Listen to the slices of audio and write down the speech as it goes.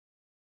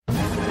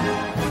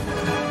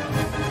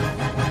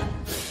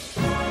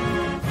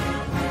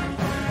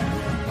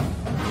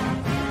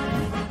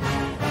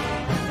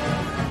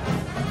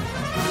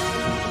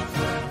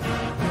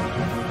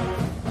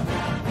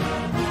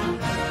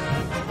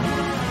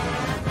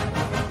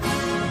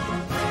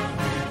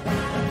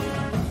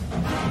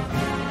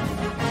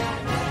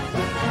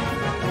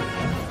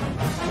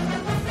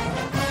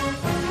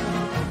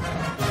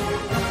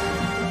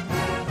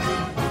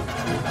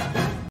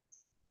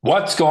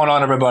What's going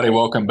on, everybody?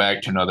 Welcome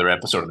back to another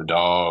episode of the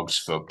Dogs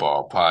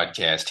Football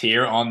Podcast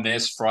here on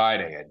this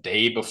Friday, a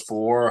day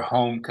before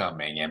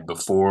homecoming and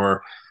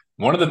before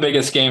one of the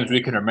biggest games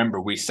we can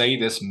remember. We say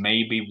this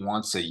maybe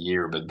once a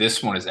year, but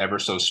this one is ever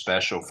so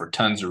special for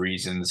tons of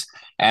reasons.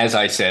 As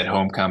I said,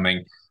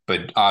 homecoming,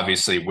 but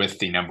obviously with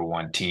the number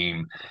one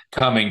team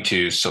coming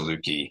to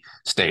Saluki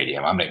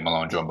Stadium. I'm Nick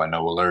Malone, joined by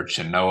Noah Lurch.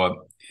 And Noah,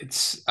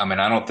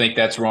 I don't think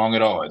that's wrong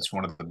at all. It's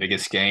one of the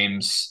biggest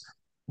games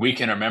we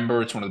can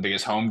remember. It's one of the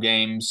biggest home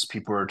games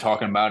people are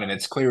talking about, and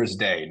it's clear as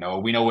day. No,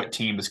 we know what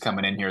team is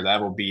coming in here. That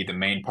will be the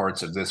main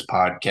parts of this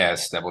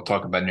podcast that we'll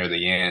talk about near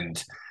the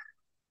end.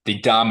 The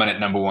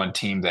dominant number one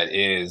team that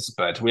is,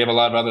 but we have a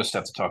lot of other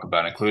stuff to talk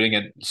about, including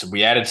it. So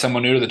we added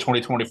someone new to the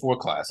 2024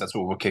 class. That's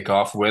what we'll kick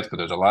off with, but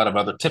there's a lot of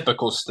other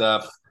typical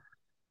stuff.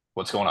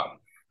 What's going on?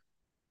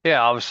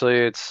 Yeah, obviously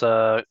it's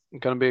going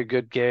to be a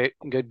good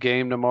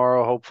game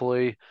tomorrow,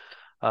 hopefully.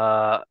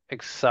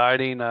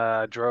 Exciting.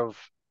 Drove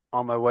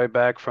on my way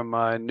back from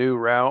my new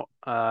route.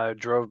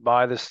 Drove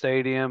by the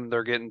stadium.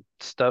 They're getting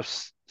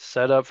stuff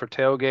set up for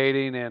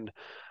tailgating, and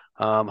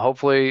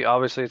hopefully,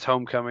 obviously, it's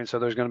homecoming, so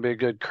there's going to be a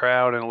good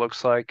crowd, and it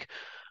looks like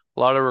a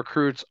lot of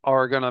recruits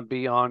are going to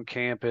be on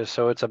campus,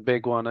 so it's a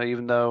big one.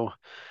 Even though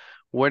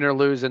win or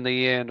lose in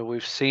the end,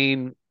 we've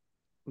seen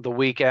the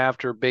week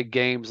after big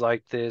games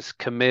like this,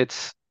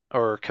 commits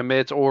or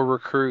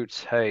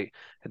recruits. Hey,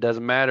 it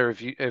doesn't matter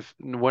if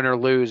win or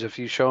lose. If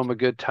you show them a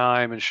good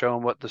time and show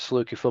them what the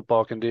Saluki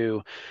football can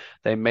do,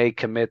 they may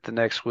commit the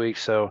next week.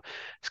 So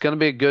it's going to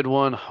be a good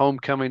one.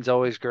 Homecoming's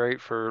always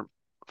great for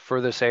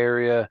this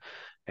area,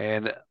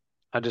 and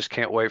I just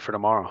can't wait for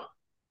tomorrow.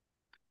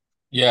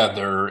 Yeah,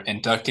 they're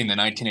inducting the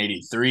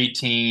 1983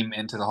 team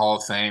into the Hall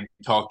of Fame.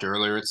 We talked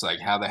earlier. It's like,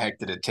 how the heck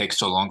did it take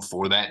so long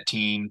for that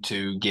team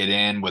to get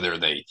in?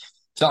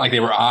 It's not like they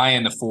were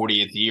eyeing the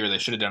 40th year. They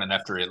should have done it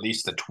after at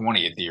least the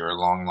 20th year, a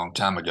long, long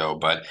time ago.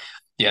 But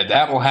yeah,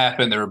 that will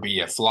happen. There will be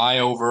a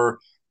flyover.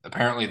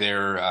 Apparently,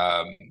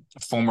 their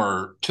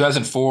former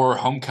 2004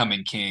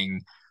 homecoming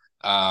king,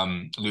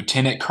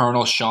 Lieutenant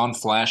Colonel Sean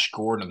Flash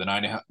Gordon of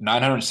the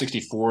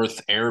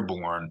 964th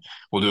Airborne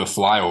will do a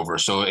flyover.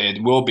 So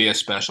it will be a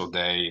special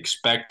day.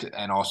 Expect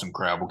an awesome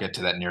crowd. We'll get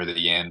to that near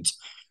the end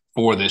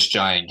for this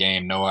giant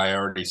game. No, I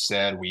already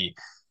said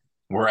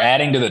we're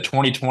adding to the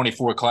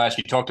 2024 class.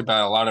 You talked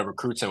about a lot of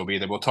recruits that will be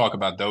there. We'll talk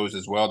about those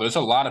as well. There's a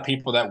lot of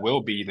people that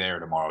will be there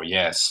tomorrow.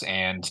 Yes.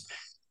 And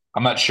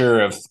I'm not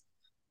sure if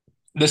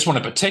this one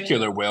in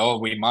particular will.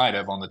 We might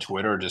have on the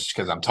Twitter just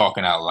because I'm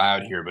talking out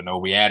loud here, but no,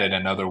 we added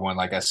another one,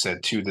 like I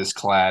said, to this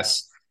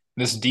class.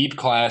 This deep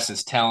class,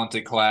 this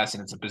talented class,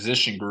 and it's a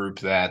position group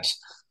that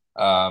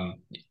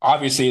um,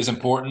 obviously is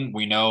important.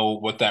 We know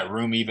what that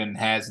room even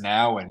has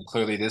now, and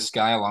clearly this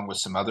guy, along with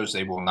some others,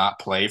 they will not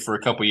play for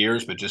a couple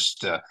years. But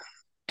just to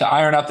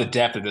iron out the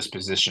depth of this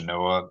position,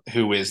 Noah,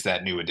 who is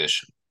that new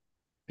addition?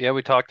 Yeah,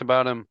 we talked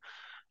about him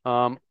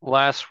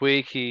last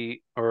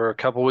week. Or a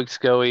couple weeks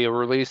ago, he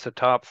released the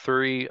top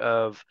three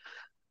of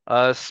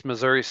us,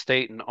 Missouri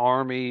State, and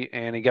Army,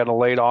 and he got a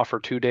late offer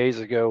 2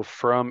 days ago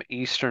from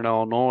Eastern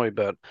Illinois.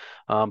 But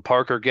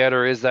Parker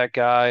Getter is that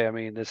guy. I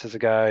mean, this is a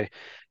guy,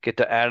 get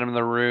to add him in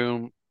the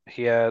room.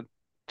 He had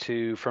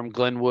to from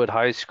Glenwood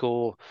High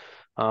School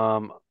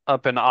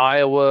up in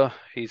Iowa.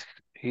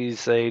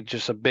 He's a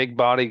just a big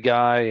body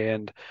guy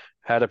and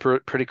had a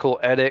pretty cool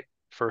edit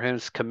for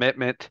his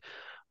commitment.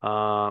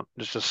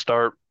 Just to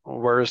start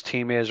where his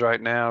team is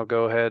right now,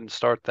 go ahead and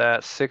start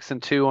that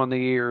 6-2 on the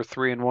year,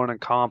 3-1 in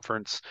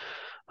conference.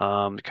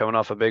 Coming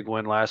off a big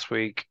win last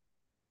week,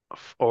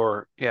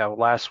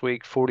 last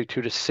week,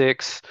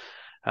 42-6.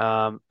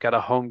 Got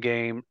a home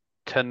game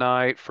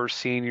tonight for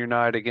senior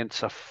night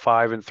against a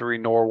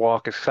 5-3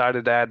 Norwalk.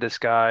 Excited to add this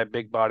guy,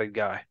 big bodied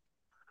guy.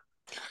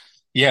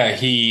 Yeah,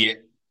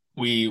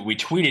 we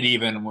tweeted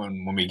even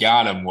when we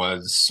got him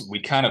was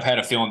we kind of had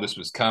a feeling this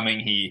was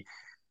coming.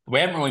 We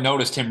haven't really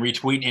noticed him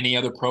retweet any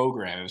other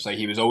program. It was like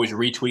he was always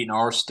retweeting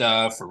our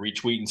stuff or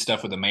retweeting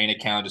stuff with the main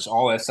account, just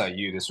all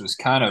SIU. This was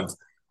kind of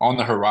on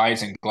the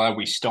horizon. Glad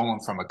we stole him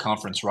from a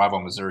conference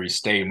rival, Missouri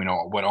State. We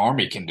know what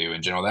Army can do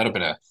in general. That'd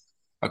have been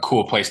a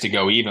cool place to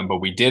go even,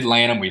 but we did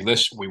land him.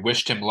 We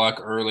wished him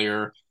luck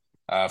earlier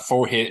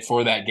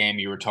for that game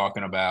you were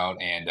talking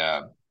about. And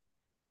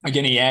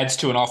again, he adds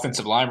to an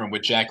offensive lineman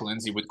with Jack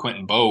Lindsey, with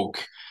Quentin Boak,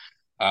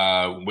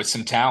 with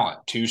some talent.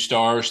 2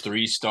 stars,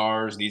 3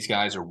 stars. These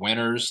guys are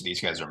winners.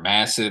 These guys are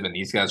massive, and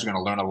these guys are going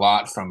to learn a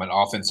lot from an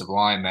offensive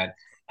line that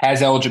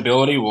has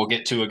eligibility. We'll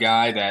get to a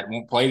guy that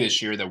won't play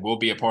this year that will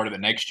be a part of it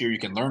next year. You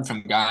can learn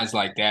from guys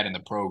like that in the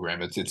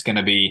program. It's going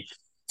to be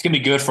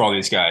good for all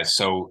these guys.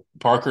 So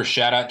Parker,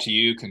 shout out to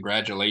you.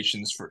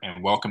 Congratulations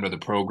and welcome to the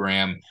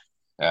program.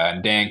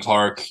 And Dan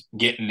Clark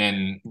getting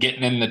in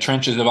the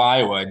trenches of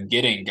Iowa and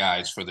getting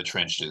guys for the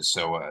trenches.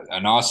 So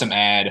an awesome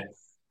ad.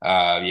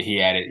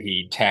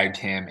 He tagged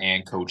him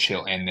and Coach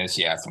Hill in this,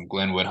 from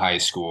Glenwood High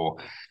School.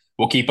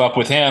 We'll keep up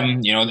with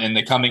him, in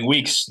the coming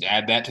weeks.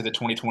 Add that to the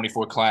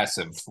 2024 class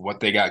of what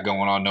they got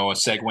going on. Noah,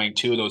 segueing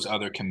to those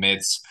other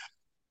commits.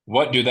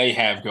 What do they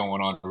have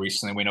going on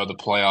recently? We know the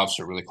playoffs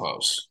are really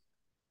close.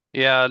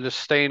 Yeah, just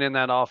staying in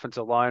that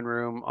offensive line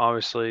room,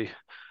 obviously,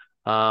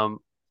 um,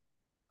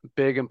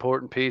 big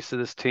important piece of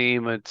this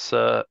team. It's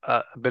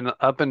been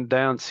up and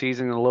down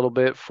season a little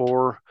bit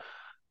for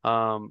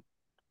um,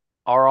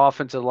 our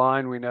offensive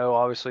line. We know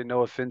obviously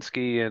Noah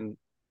Fenske and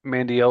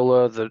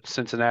Mandiola, the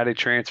Cincinnati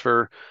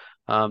transfer,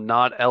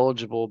 not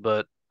eligible,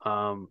 but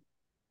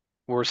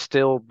we're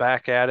still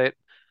back at it.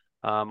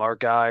 Our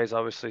guys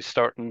obviously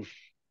starting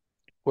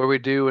where we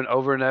do and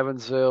over in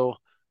Evansville.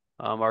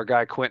 Our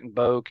guy Quentin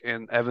Boak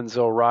in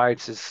Evansville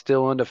Wrights is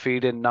still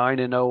undefeated,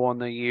 9-0 on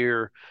the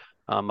year,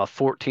 a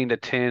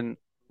 14-10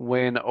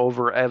 win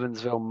over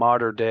Evansville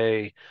Mater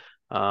Dei.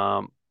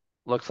 Um,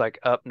 Looks like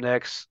up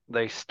next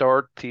they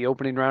start the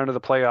opening round of the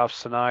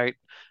playoffs tonight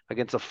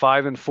against a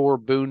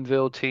 5-4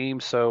 Boonville team.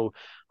 So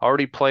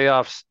already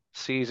playoffs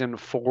season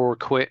for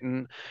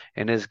Quentin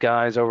and his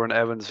guys over in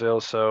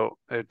Evansville. So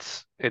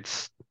it's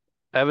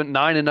Evan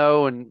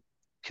 9-0 and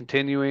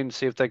continuing,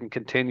 see if they can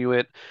continue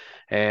it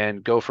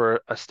and go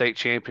for a state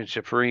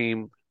championship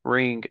ring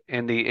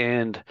in the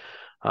end.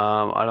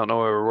 I don't know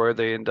where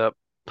they end up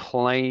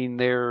playing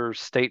their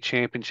state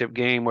championship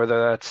game,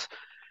 whether that's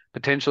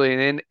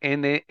potentially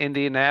in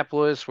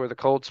Indianapolis where the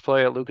Colts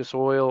play at Lucas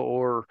Oil,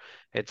 or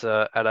it's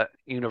at a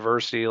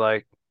university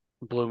like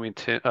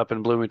Bloomington, up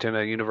in Bloomington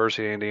at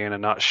University of Indiana.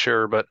 Not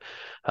sure, but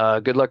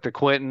good luck to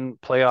Quentin.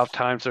 Playoff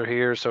times are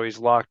here, so he's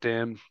locked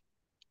in.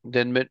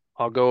 Then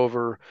I'll go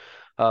over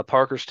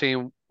Parker's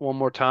team one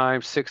more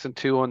time.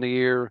 6-2 on the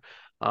year.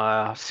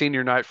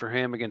 Senior night for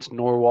him against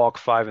Norwalk,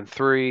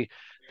 5-3.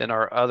 Then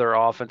our other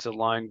offensive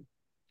line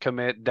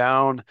commit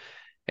down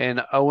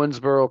in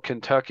Owensboro,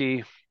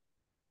 Kentucky,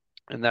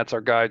 and that's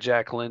our guy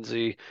Jack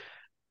Lindsay.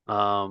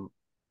 Um,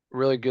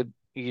 Really good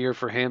year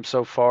for him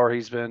so far.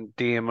 He's been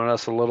DMing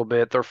us a little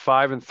bit. They're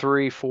 5-3,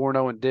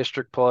 4-0 in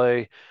district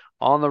play.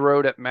 On the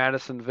road at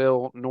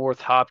Madisonville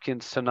North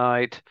Hopkins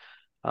tonight.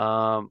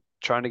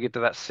 Trying to get to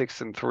that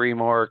 6-3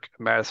 mark.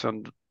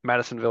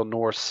 Madisonville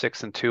North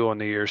 6-2 on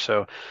the year.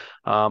 So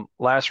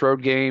last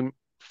road game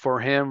for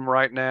him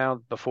right now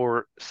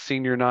before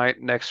senior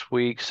night next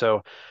week.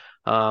 So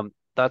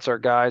that's our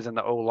guys in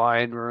the O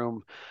line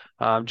room.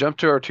 Jump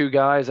to our two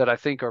guys that I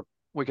think are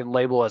we can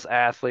label as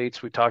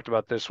athletes. We talked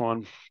about this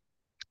one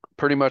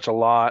pretty much a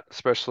lot,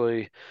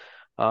 especially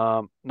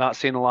not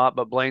seeing a lot,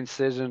 but Blaine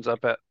Sissons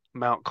up at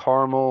Mount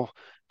Carmel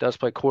does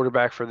play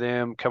quarterback for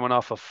them, coming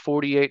off a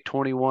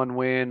 48-21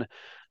 win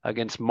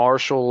against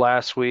Marshall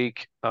last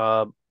week.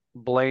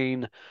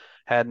 Blaine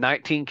had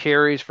 19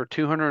 carries for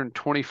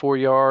 224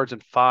 yards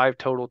and five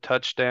total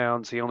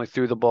touchdowns. He only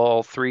threw the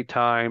ball three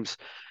times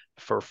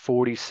for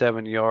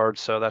 47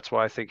 yards. So that's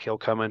why I think he'll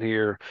come in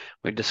here.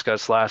 We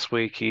discussed last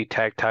week. He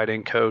tagged tight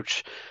end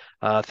coach,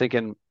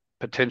 thinking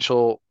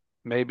potential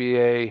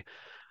maybe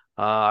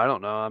I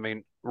don't know. I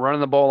mean,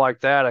 running the ball like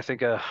that, I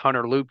think a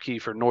Hunter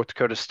Lupke for North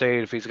Dakota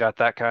State, if he's got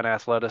that kind of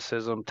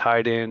athleticism,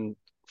 tight end,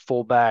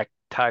 fullback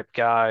type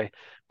guy,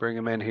 bring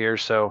him in here.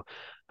 So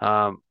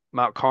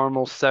Mount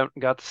Carmel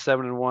got the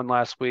 7-1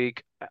 last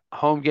week.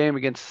 Home game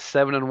against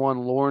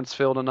 7-1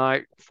 Lawrenceville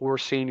tonight for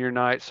senior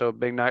night. So a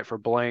big night for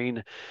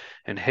Blaine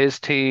and his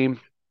team.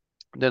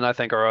 Then I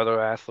think our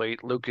other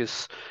athlete,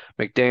 Lucas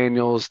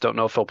McDaniels, don't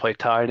know if he'll play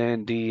tight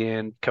end, D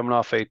end, coming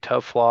off a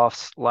tough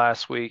loss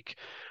last week.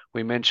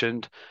 We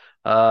mentioned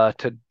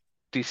to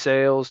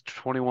DeSales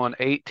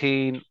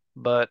 21-18,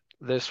 but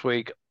this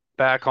week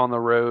back on the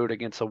road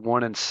against a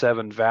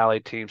 1-7 Valley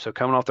team. So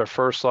coming off their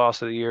first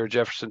loss of the year,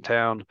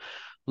 Jeffersontown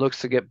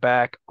looks to get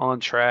back on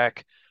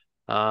track.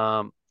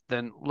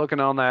 Then looking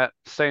at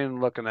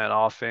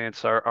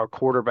offense, our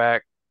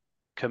quarterback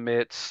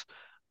commits,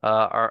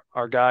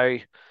 our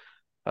guy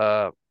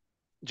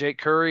Jake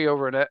Curry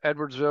over in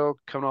Edwardsville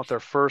coming off their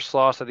first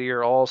loss of the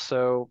year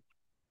also.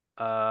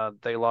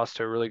 They lost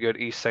to a really good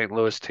East St.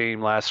 Louis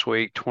team last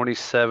week,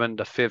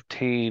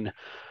 27-15.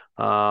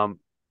 Um,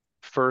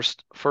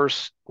 first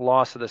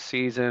loss of the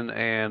season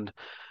and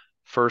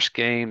first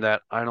game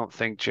that I don't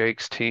think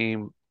Jake's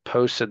team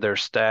posted their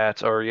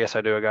stats. Or yes,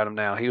 I do. I got him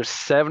now. He was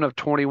 7 of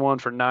 21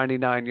 for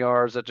 99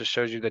 yards. That just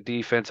shows you the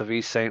defense of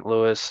East St.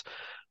 Louis.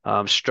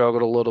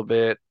 Struggled a little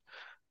bit.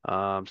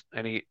 And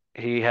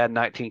he had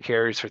 19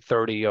 carries for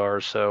 30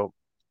 yards. So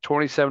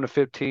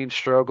 27-15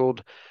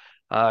 struggled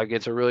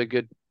against a really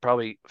good,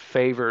 probably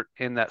favorite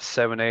in that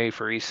 7A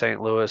for East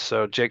St. Louis.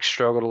 So Jake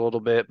struggled a little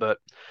bit, but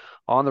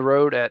on the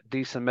road at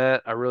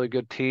DeCemet, a really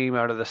good team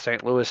out of the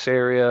St. Louis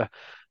area,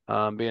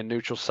 be a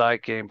neutral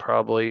site game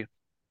probably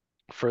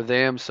for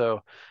them.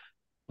 So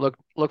look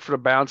for the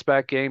bounce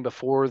back game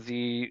before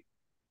the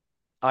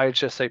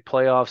IHSA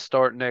playoffs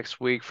start next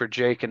week for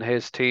Jake and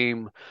his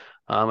team.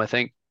 I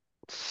think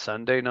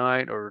Sunday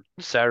night or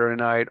Saturday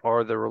night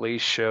are the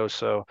release show.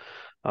 So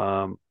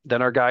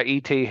then our guy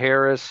E.T.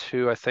 Harris,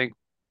 who I think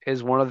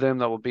is one of them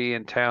that will be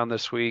in town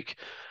this week.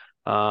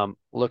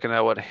 Looking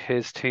at what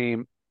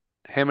him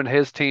and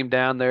his team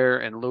down there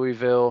in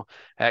Louisville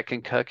at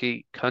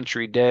Kentucky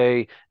Country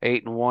Day,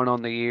 8-1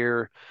 on the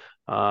year.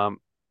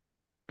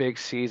 Big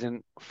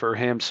season for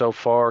him so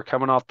far,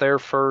 coming off their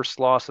first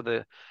loss of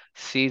the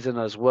season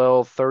as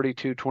well.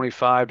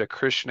 32-25 to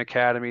Christian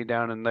Academy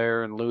down in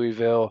there in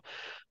Louisville.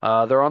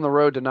 They're on the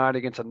road tonight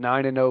against a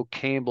 9-0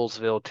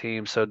 Campbellsville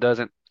team, so it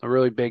doesn't a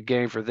really big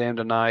game for them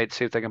tonight.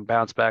 See if they can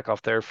bounce back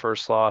off their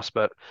first loss.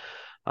 But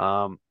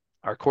um,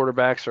 our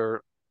quarterbacks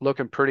are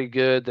looking pretty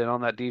good. Then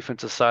on that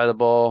defensive side of the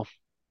ball,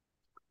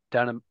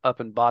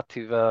 up in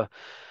Batavia,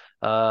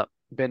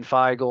 Ben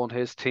Feigl and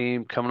his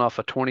team coming off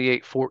a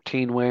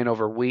 28-14 win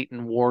over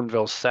Wheaton,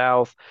 Warrenville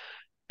South.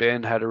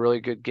 Ben had a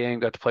really good game,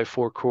 got to play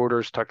 4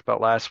 quarters, talked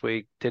about last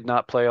week, did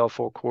not play all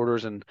 4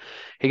 quarters, and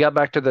he got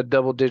back to the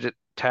double-digit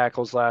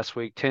tackles last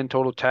week. 10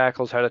 total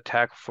tackles, had a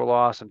tackle for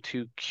loss, and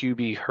 2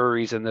 QB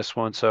hurries in this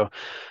one. So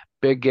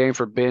big game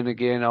for Ben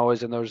again,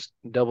 always in those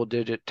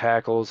double-digit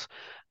tackles.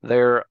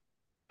 They're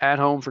at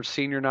home for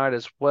senior night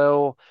as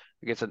well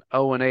against an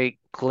 0-8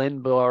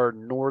 Glenbard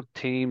North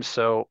team.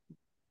 So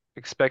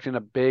expecting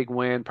a big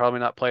win, probably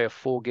not play a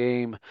full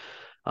game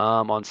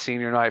on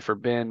senior night for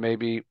Ben.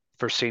 Maybe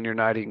for senior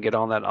night he can get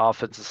on that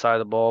offensive side of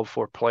the ball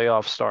before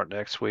playoffs start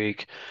next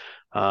week.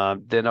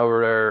 Then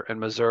over there in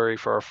Missouri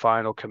for our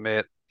final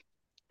commit.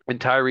 And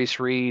Tyrese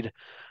Reed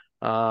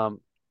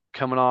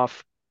coming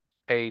off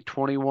a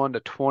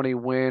 21-20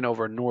 win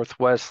over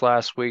Northwest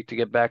last week to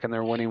get back in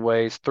their winning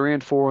ways.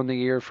 3-4 in the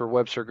year for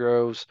Webster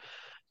Groves.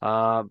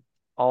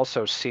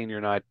 Also senior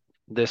night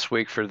this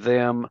week for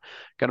them.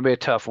 Going to be a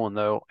tough one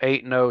though.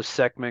 8-0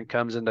 Seckman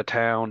comes into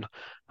town.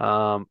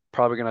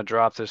 Probably going to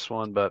drop this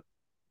one, but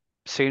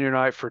senior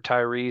night for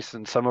Tyrese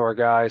and some of our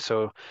guys.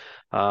 So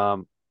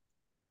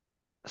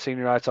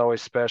senior night's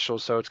always special,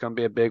 so it's going to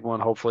be a big one.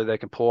 Hopefully they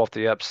can pull off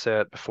the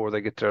upset before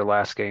they get their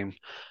last game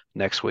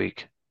next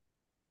week.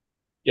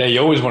 Yeah, you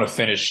always want to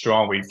finish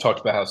strong. We've talked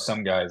about how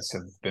some guys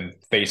have been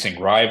facing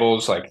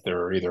rivals, like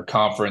they're either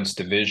conference,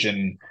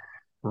 division,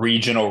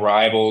 regional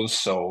rivals.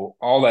 So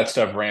all that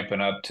stuff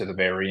ramping up to the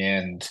very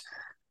end,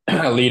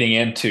 leading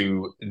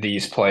into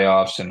these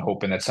playoffs, and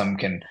hoping that some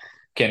can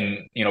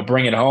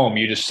bring it home.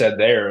 You just said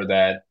there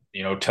that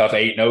tough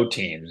 8-0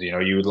 teams.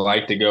 You would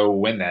like to go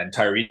win that. And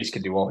Tyrese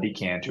can do all he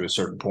can to a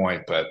certain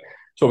point, but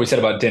it's what we said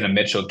about Denham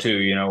Mitchell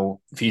too.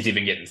 If he's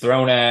even getting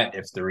thrown at,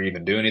 if they're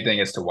even doing anything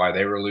as to why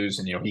they were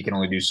losing, he can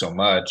only do so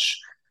much.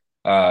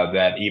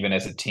 That even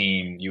as a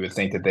team, you would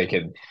think that they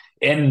could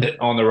end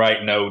on the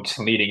right note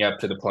leading up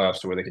to the playoffs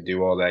to where they could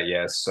do all that.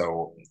 Yes.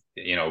 So,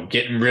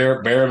 getting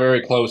very, very,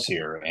 very close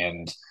here.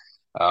 And,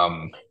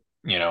 um,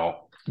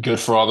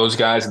 good for all those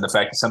guys. And the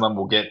fact that some of them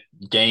will get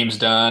games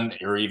done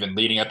or even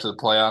leading up to the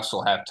playoffs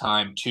will have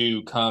time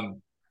to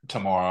come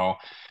tomorrow,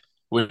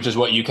 which is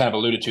what you kind of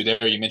alluded to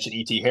there. You mentioned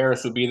E.T.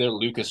 Harris will be there.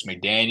 Lucas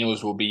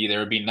McDaniels will be there.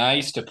 It'd be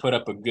nice to put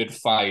up a good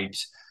fight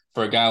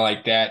for a guy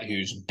like that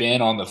who's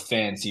been on the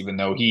fence, even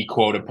though he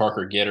quoted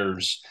Parker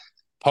Gitter's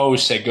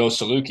post that Go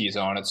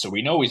Salukis on it. So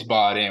we know he's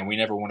bought in. We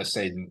never want to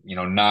say,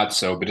 not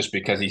so, but just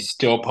because he's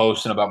still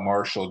posting about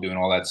Marshall doing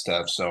all that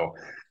stuff. So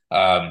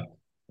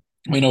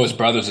we know his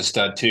brother's a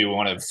stud too.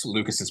 One of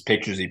Lucas's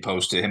pictures he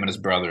posted, him and his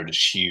brother are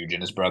just huge.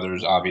 And his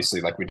brother's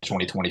obviously like we're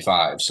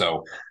 2025.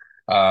 So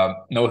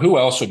no, who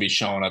else will be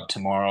showing up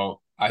tomorrow?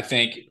 I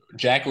think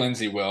Jack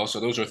Lindsay will. So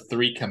those are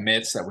 3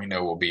 commits that we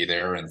know will be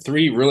there, and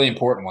 3 really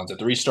important ones: a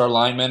 3-star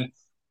lineman,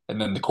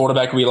 and then the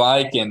quarterback we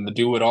like, and the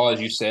do it all,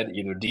 as you said,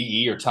 either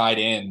DE or tight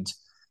end.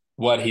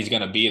 What he's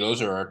going to be,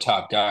 those are our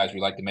top guys. We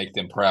like to make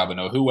them proud. But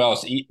no, who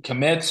else?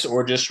 Commits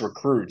or just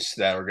recruits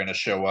that are going to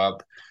show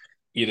up?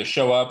 Either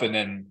show up, and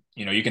then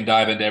you can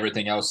dive into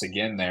everything else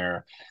again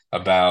there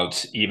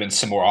about even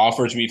some more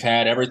offers we've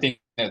had, everything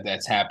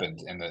that's happened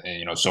in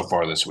the so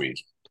far this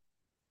week.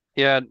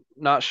 Yeah,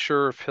 not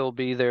sure if he'll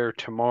be there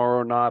tomorrow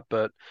or not,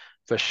 but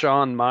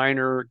Vashawn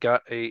Miner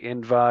got a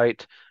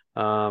invite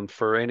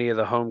for any of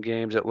the home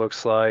games, it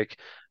looks like.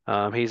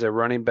 He's a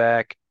running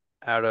back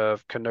out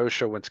of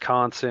Kenosha,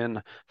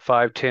 Wisconsin,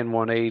 5'10",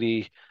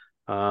 180.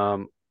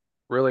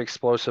 Really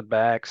explosive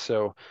back.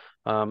 So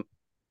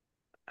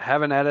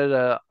haven't added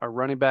a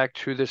running back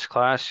to this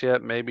class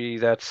yet. Maybe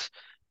that's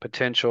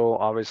potential.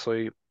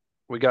 Obviously,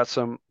 we got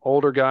some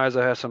older guys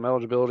that have some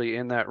eligibility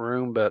in that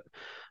room, but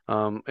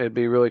it'd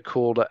be really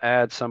cool to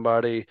add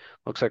somebody.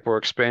 Looks like we're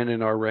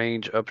expanding our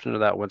range up into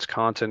that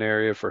Wisconsin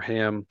area for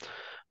him.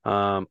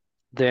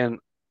 Then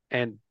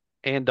and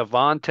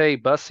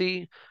Devontae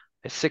Bussey,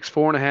 a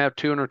 6'4.5",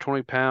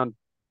 220-pound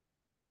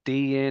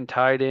DN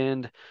tight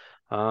end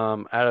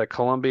out of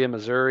Columbia,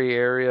 Missouri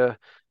area.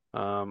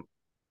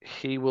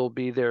 He will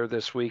be there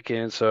this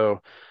weekend.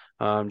 So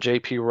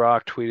JP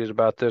Rock tweeted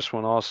about this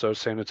one also,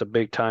 saying it's a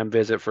big time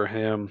visit for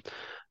him.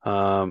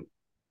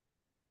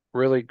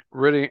 Really,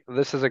 really,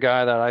 this is a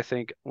guy that I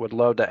think would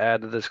love to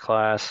add to this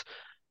class.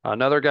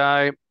 Another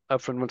guy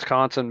up from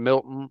Wisconsin,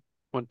 Milton,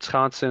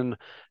 Wisconsin,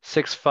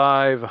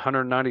 6'5",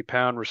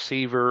 190-pound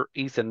receiver,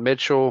 Ethan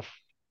Mitchell.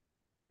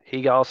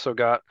 He also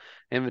got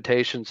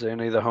invitations to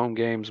any of the home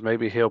games.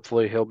 Maybe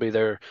hopefully he'll be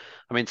there.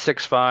 I mean,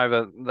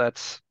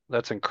 6'5",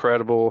 that's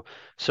incredible.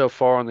 So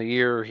far in the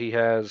year, he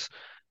has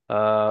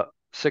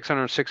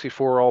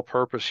 664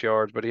 all-purpose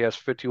yards, but he has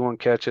 51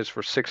 catches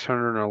for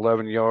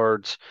 611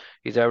 yards.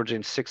 He's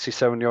averaging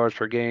 67 yards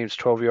per game,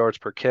 12 yards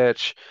per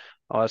catch.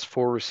 That's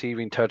 4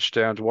 receiving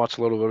touchdowns. Watch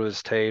a little bit of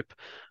his tape.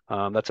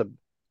 That's a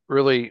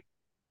really,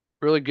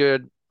 really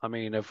good. I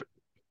mean, if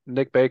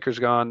Nick Baker's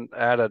gone,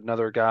 add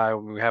another guy.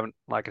 We haven't,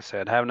 like I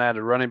said, haven't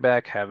added running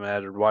back, haven't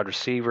added wide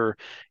receiver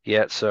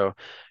yet. So,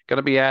 going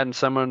to be adding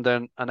someone.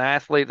 Then an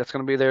athlete that's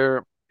going to be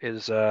there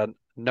is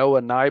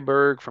Noah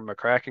Nyberg from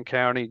McCracken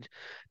County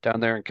down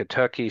there in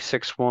Kentucky,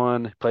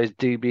 6'1", plays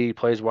DB,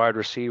 plays wide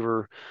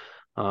receiver.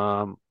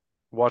 Um,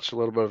 Watched a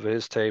little bit of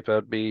his tape.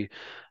 That'd be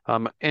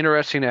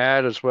interesting to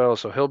add as well.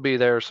 So he'll be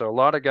there. So a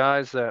lot of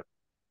guys that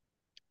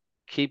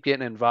keep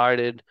getting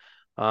invited.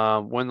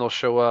 When they'll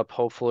show up,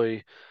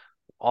 hopefully,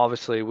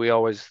 obviously, we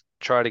always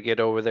try to get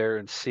over there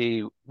and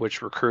see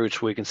which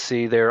recruits we can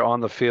see there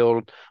on the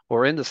field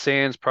or in the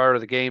stands prior to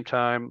the game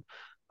time.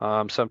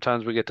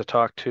 Sometimes we get to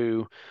talk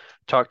to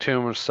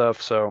them and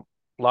stuff. So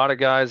a lot of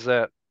guys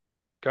that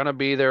gonna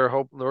be there.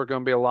 Hope there are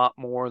gonna be a lot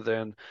more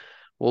than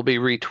we'll be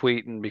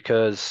retweeting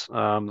because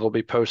they'll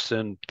be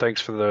posting thanks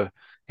for the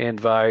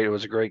invite. It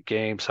was a great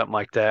game, something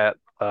like that.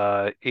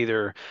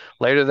 Either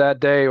later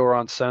that day or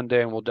on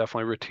Sunday, and we'll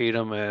definitely retweet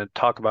them and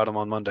talk about them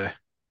on Monday.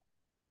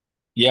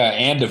 Yeah,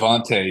 and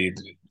Devontae.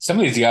 Some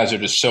of these guys are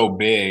just so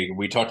big.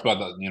 We talked about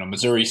the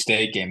Missouri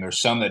State game.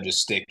 There's some that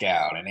just stick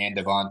out, and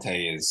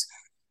Devontae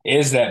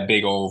is that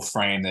big old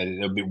frame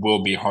that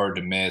will be hard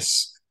to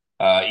miss.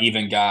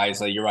 Even guys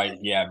like you're right.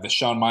 Yeah,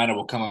 Vashawn Minor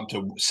will come up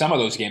to some of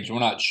those games. We're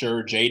not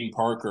sure. Jaden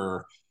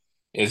Parker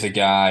is a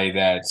guy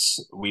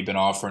that's we've been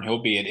offering.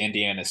 He'll be at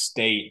Indiana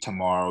State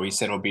tomorrow. He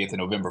said he'll be at the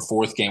November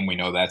 4th game. We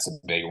know that's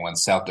a big one.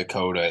 South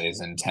Dakota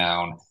is in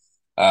town.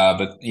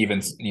 But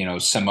even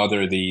some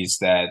other of these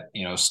that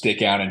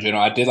stick out in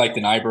general. I did like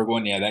the Nyberg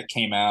one. Yeah, that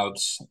came out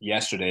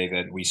yesterday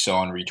that we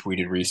saw and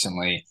retweeted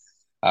recently.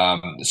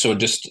 So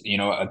just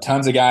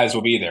tons of guys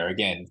will be there.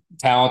 Again,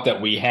 talent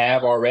that we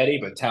have already,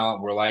 but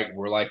talent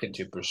we're liking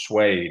to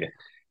persuade.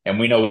 And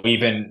we know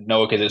even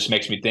Noah, because this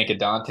makes me think of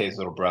Dante's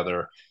little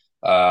brother.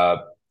 Uh,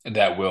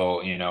 that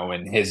will,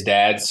 and his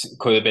dad's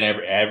could have been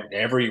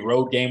every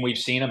road game we've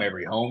seen him,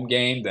 every home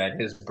game that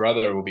his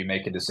brother will be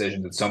making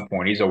decisions at some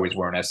point. He's always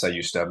wearing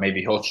SIU stuff.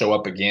 Maybe he'll show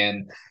up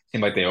again.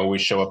 Seems like they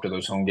always show up to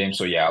those home games.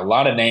 So yeah, a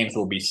lot of names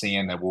we'll be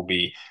seeing that will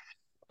be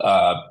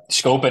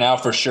scoping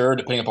out for sure,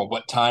 depending upon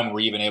what time we're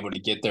even able to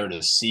get there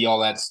to see all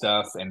that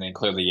stuff. And then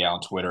clearly, yeah,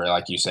 on Twitter,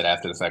 like you said,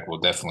 after the fact, we'll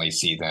definitely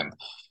see them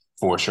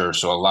for sure.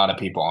 So a lot of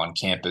people on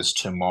campus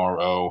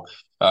tomorrow.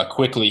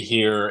 Quickly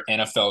here,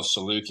 NFL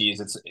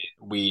Salukis.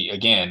 We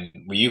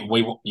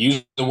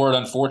use the word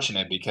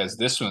unfortunate because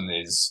this one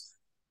is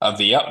of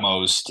the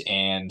utmost,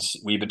 and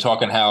we've been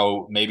talking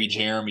how maybe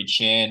Jeremy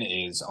Chinn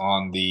is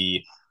on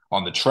the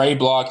trade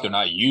block. They're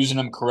not using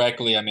them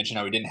correctly. I mentioned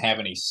how he didn't have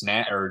any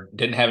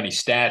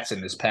stats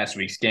in this past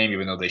week's game,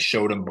 even though they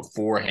showed him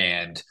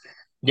beforehand.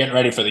 Getting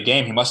ready for the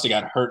game, he must have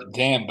got hurt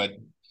then. But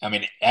I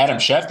mean, Adam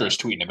Schefter is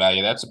tweeting about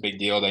you. That's a big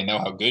deal. They know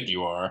how good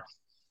you are.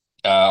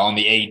 On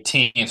the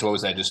 18th, what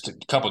was that? Just a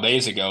couple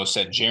days ago,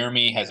 said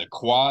Jeremy has a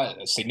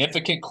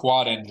significant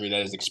quad injury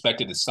that is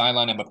expected to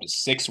sideline him up to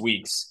 6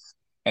 weeks.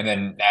 And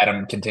then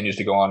Adam continues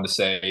to go on to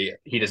say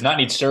he does not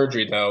need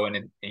surgery, though.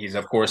 And he's,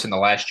 of course, in the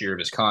last year of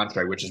his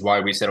contract, which is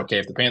why we said, okay,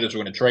 if the Panthers are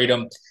going to trade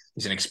him,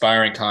 he's an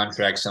expiring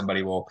contract.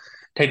 Somebody will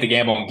take the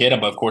gamble and get him.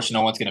 But, of course,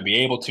 no one's going to be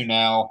able to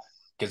now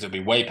because it'll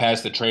be way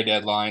past the trade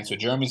deadline. So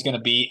Jeremy's going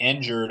to be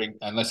injured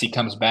unless he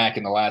comes back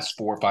in the last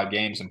 4 or 5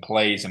 games and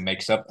plays and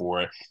makes up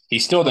for it.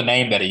 He's still the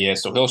name that he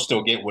is, so he'll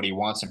still get what he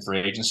wants in free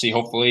agency,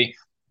 hopefully.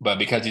 But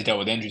because he's dealt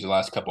with injuries the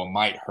last couple, it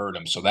might hurt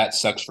him. So that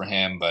sucks for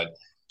him. But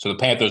so the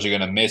Panthers are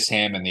going to miss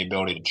him and the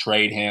ability to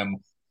trade him.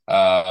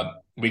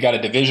 We got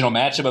a divisional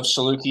matchup of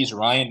Salukis.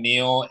 Ryan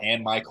Neal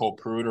and Michael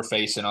Pruitt are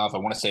facing off. I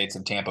want to say it's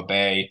in Tampa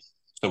Bay.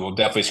 So we'll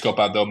definitely scope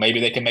out, though. Maybe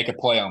they can make a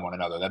play on one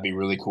another. That'd be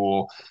really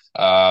cool.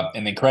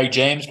 And then Craig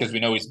James, because we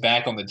know he's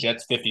back on the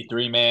Jets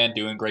 53 man,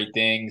 doing great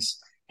things.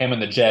 Him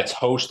and the Jets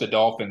host the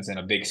Dolphins in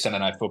a big Sunday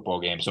night football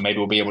game. So maybe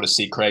we'll be able to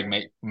see Craig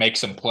make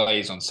some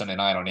plays on Sunday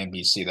night on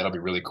NBC. That'll be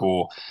really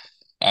cool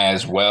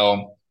as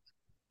well.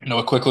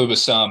 Quickly with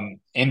some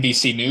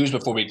NBC news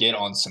before we get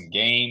on some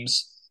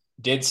games.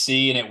 Did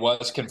see, and it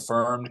was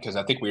confirmed because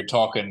I think we were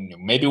talking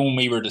maybe when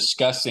we were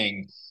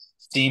discussing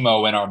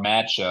Stemo in our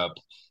matchup,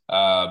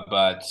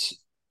 but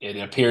it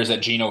appears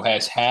that Geno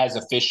has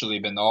officially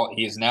been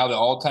he is now the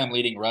all-time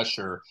leading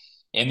rusher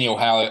in the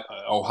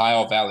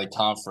Ohio Valley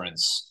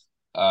Conference.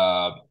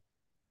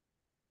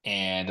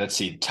 And let's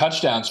see,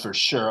 touchdowns for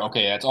sure.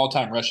 Okay, that's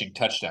all-time rushing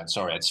touchdowns.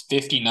 Sorry, that's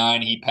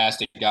 59. He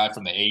passed a guy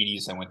from the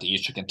 80s that went to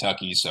Eastern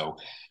Kentucky. So,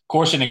 of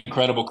course, an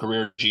incredible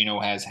career Geno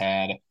has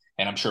had,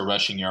 and I'm sure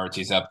rushing yards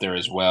he's up there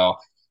as well.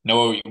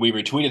 No, we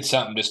retweeted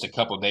something just a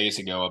couple of days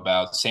ago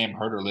about Sam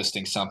Herder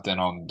listing something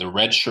on the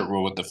redshirt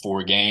rule with the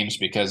 4 games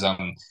because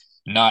I'm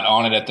not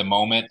on it at the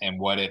moment and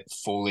what it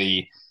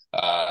fully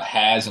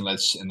has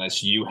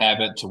unless you have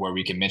it to where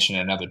we can mention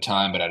it another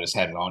time. But I just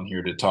had it on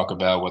here to talk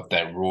about what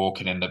that rule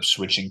could end up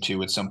switching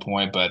to at some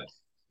point. But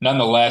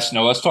nonetheless,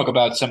 let's talk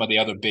about some of the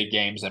other big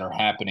games that are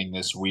happening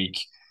this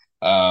week.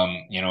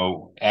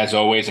 As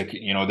always,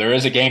 there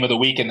is a game of the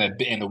week in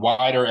the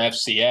wider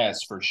FCS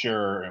for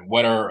sure. And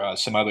what are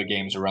some other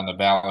games around the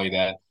valley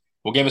that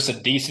will give us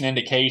a decent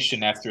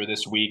indication after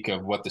this week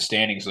of what the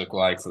standings look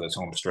like for this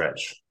home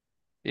stretch?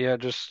 Yeah,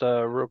 just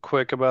real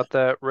quick about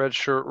that red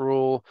shirt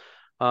rule.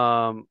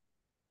 Um,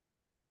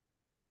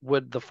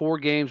 would the four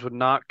games would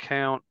not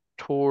count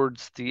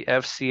towards the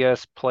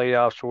FCS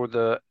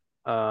playoffs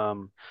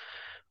um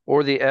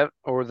or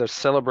the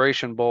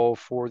Celebration Bowl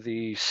for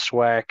the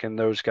SWAC and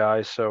those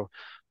guys. So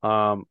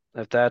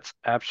if that's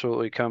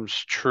absolutely comes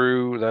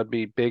true, that'd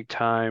be big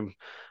time.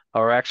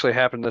 Or actually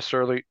happened this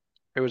early.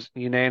 It was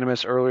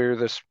unanimous earlier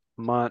this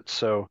month.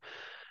 So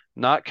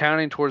not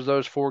counting towards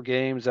those four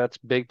games, that's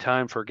big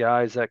time for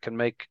guys that can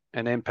make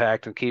an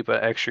impact and keep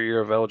an extra year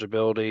of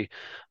eligibility.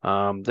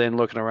 Then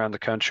looking around the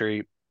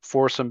country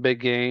for some big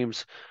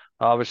games.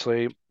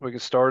 Obviously, we can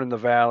start in the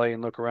Valley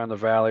and look around the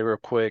Valley real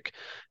quick.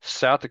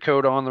 South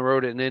Dakota on the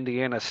road at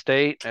Indiana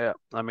State.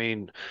 I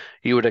mean,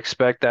 you would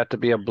expect that to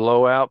be a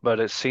blowout,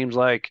 but it seems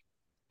like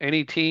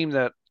any team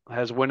that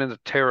has went into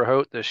Terre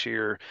Haute this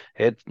year,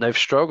 they've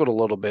struggled a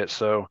little bit.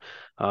 So,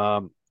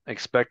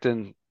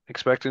 expecting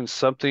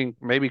something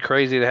maybe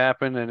crazy to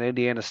happen and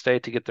Indiana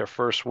State to get their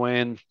first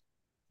win.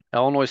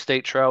 Illinois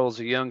State travels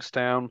to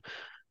Youngstown.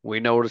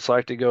 We know what it's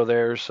like to go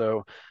there,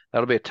 so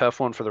that'll be a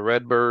tough one for the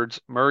Redbirds.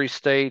 Murray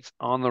State's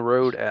on the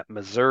road at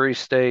Missouri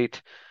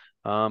State.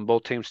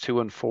 Both teams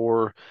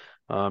 2-4.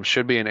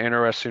 Should be an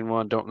interesting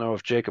one. Don't know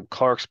if Jacob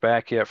Clark's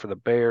back yet for the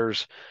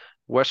Bears.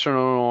 Western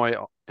Illinois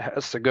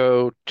has to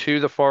go to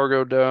the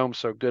Fargo Dome,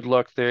 so good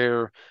luck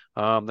there.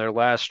 Their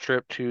last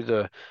trip to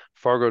the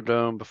Fargo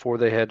Dome before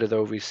they head to the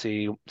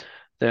OVC.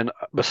 Then,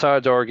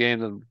 besides our game,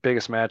 the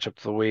biggest matchup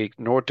of the week,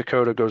 North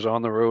Dakota goes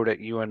on the road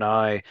at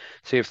UNI.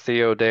 See if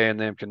Theo Day and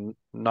them can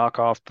knock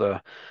off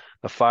the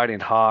Fighting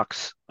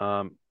Hawks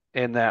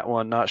in that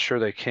one. Not sure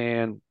they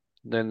can.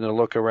 Then they'll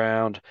look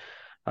around.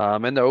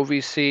 In the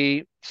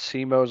OVC,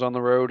 SEMO's on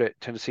the road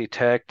at Tennessee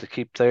Tech to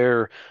keep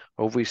their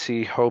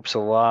OVC hopes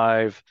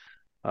alive.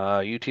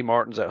 UT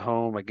Martin's at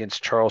home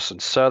against Charleston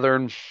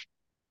Southern.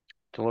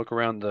 To look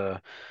around the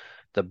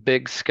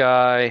Big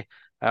Sky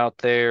out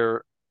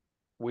there.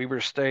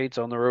 Weber State's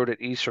on the road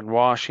at Eastern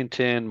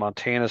Washington.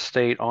 Montana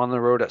State on the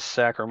road at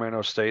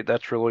Sacramento State.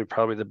 That's really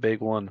probably the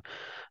big one.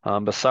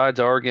 Besides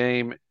our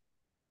game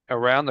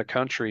around the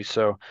country,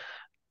 so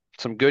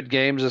some good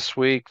games this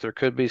week. There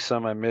could be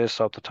some I miss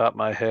off the top of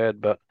my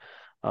head, but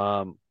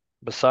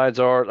besides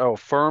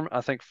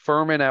I think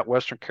Furman at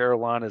Western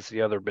Carolina is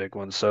the other big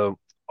one. So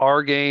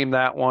our game,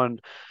 that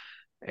one,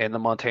 and the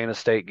Montana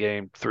State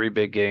game, three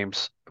big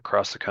games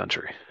across the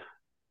country.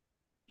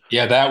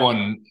 Yeah, that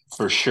one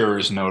for sure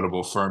is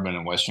notable. Furman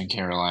and Western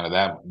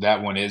Carolina.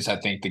 That one is, I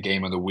think, the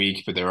game of the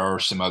week. But there are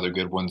some other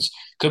good ones.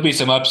 Could be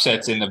some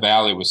upsets in the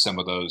Valley with some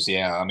of those.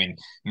 Yeah, I mean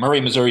Murray,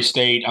 Missouri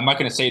State. I'm not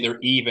going to say they're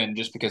even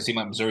just because it seems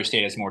like Missouri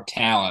State has more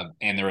talent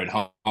and they're at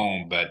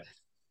home. But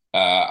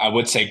I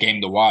would say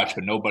game to watch.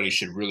 But nobody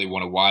should really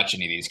want to watch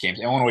any of these games.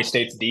 Illinois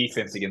State's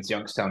defense against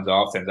Youngstown's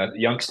offense.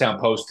 Youngstown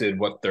posted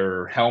what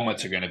their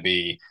helmets are going to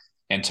be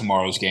in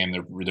tomorrow's game.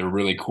 They're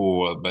really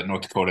cool. But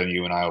North Dakota and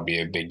UNI will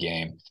be a big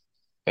game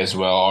as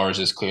well. Ours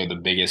is clearly the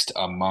biggest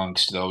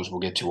amongst those. We'll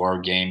get to our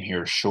game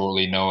here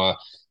shortly, Noah.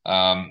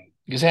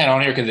 Just add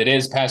on here because it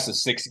is past the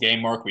 6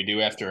 game mark. We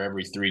do, after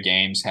every 3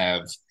 games,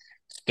 have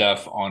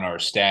stuff on our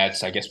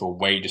stats. I guess we'll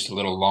wait just a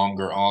little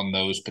longer on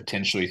those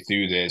potentially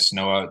through this.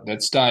 Noah,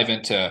 let's dive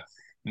into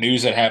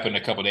news that happened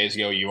a couple days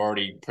ago. You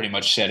already pretty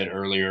much said it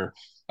earlier.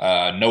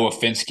 Noah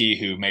Fenske,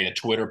 who made a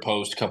Twitter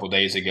post a couple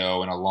days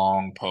ago and a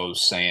long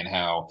post saying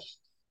how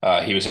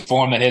he was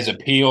informed that his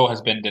appeal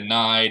has been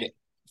denied,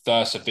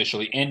 thus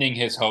officially ending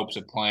his hopes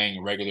of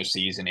playing regular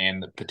season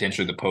and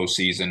potentially the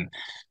postseason.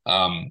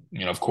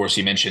 Of course,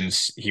 he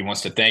mentions he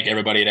wants to thank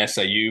everybody at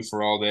SIU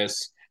for all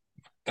this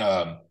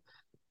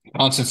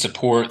constant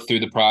support through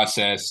the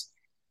process.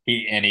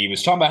 He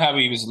was talking about how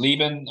he was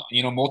leaving,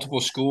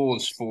 multiple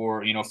schools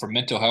for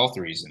mental health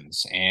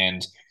reasons,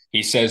 and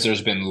he says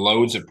there's been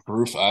loads of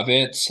proof of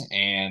it.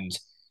 And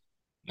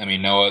I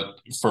mean, Noah,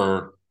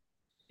 for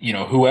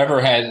whoever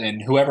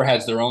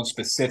has their own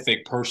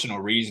specific personal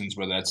reasons,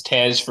 whether that's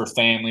Tez for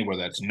family,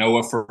 whether that's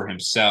Noah for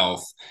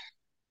himself.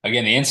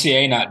 Again, the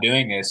NCAA not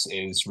doing this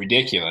is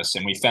ridiculous.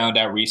 And we found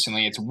out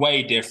recently it's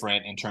way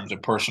different in terms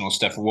of personal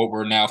stuff, what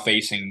we're now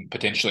facing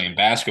potentially in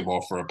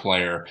basketball for a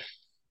player.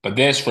 But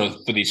this for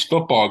these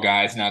football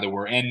guys, now that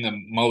we're in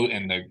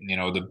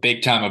the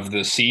big time of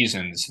the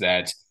seasons,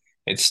 that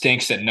it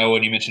stinks that Noah,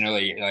 and you mentioned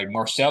earlier, like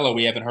Marcelo,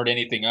 we haven't heard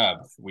anything of.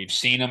 We've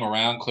seen him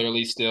around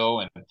clearly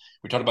still, and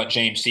we talked about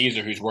James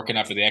Caesar, who's working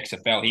out for the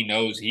XFL.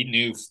 He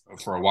knew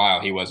for a while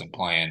he wasn't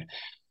playing.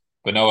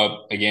 But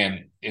Noah,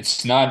 again,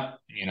 it's not,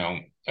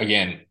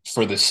 again,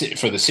 for the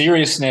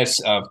seriousness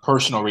of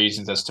personal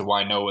reasons as to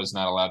why Noah is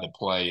not allowed to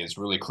play is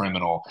really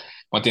criminal.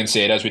 One thing to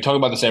say it, as we talk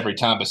about this every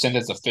time, but since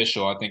it's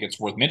official, I think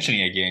it's worth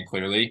mentioning again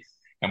clearly.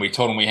 And we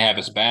told him we have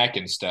his back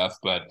and stuff,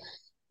 but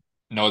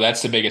no,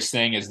 that's the biggest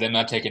thing, is them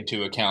not taking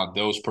into account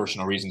those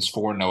personal reasons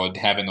for Noah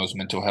having those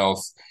mental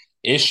health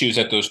issues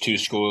at those two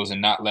schools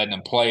and not letting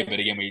them play. But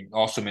again, we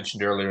also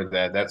mentioned earlier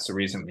that that's the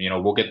reason,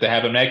 we'll get to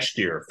have them next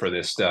year for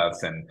this stuff.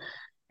 And,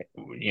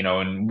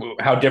 and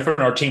how different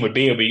our team would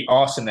be. It'd be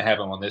awesome to have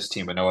him on this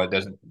team. But no, it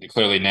doesn't.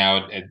 Clearly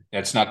now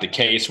that's not the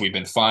case. We've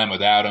been fine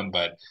without him.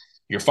 But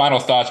your final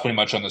thoughts pretty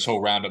much on this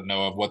whole roundup,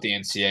 Noah, of what the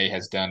NCAA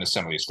has done to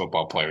some of these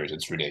football players.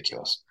 It's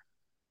ridiculous.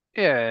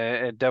 Yeah,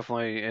 it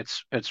definitely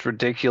it's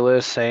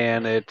ridiculous,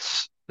 and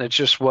it's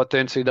just what the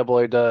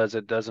NCAA does.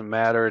 It doesn't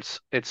matter.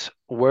 It's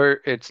where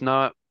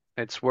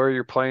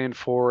you're playing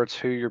for. It's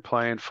who you're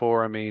playing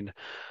for. I mean,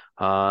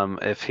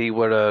 if he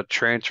would have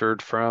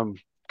transferred from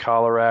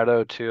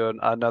Colorado to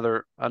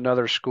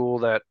another school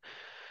that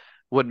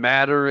would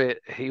matter,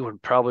 he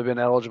would probably been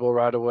eligible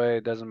right away.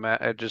 It doesn't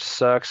matter. It just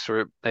sucks.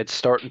 Or it's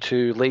starting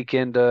to leak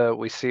into.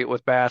 We see it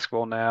with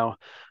basketball now,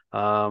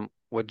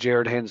 with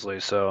Jared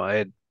Hensley.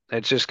 So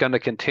it's just going to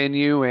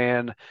continue,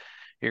 and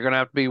you're going to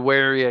have to be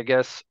wary, I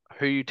guess,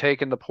 who you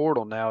take in the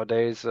portal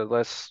nowadays,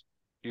 unless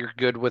you're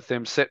good with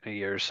them sitting a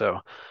year.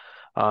 So,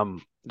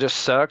 just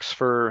sucks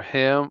for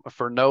him,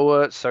 for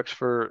Noah. It sucks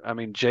I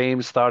mean,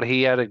 James thought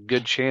he had a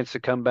good chance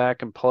to come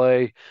back and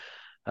play.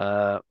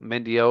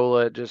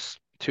 Mendiola, just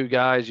two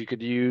guys you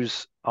could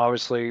use.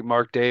 Obviously,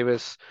 Mark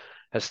Davis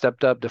has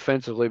stepped up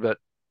defensively, but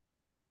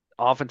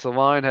offensive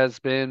line has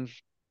been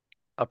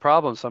a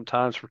problem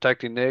sometimes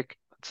protecting Nick.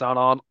 It's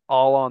not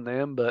all on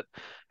them, but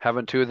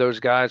having two of those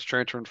guys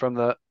transferring from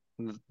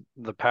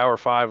the Power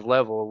Five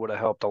level would have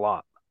helped a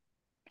lot.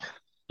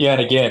 Yeah,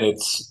 and again,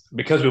 it's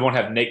because we won't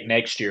have Nick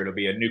next year. It'll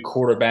be a new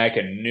quarterback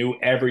and new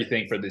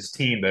everything for this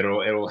team. But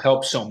it'll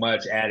help so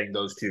much adding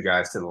those two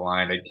guys to the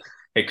line.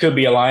 It could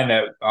be a line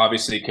that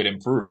obviously could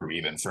improve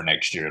even for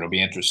next year. It'll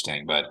be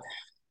interesting. But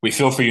we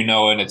feel for you,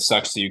 Noah, and it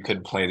sucks that you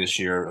couldn't play this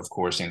year. Of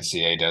course,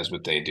 NCAA does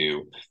what they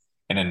do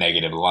in a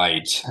negative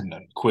light. And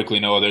then quickly,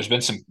 Noah, there's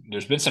been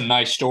some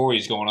nice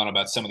stories going on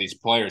about some of these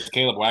players.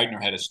 Caleb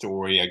Wagner had a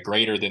story, a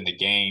greater than the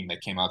game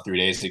that came out 3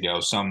 days ago.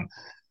 Some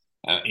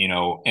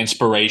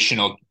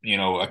inspirational,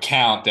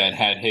 account that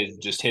had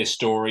his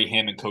story.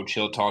 Him and Coach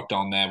Hill talked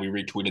on that. We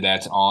retweeted that.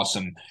 It's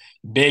awesome.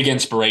 Big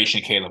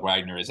inspiration, Caleb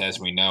Wagner is, as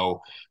we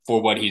know,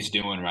 for what he's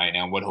doing right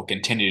now, what he'll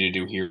continue to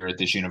do here at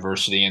this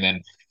university. And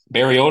then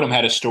Barry Odom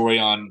had a story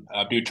on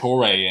Abdou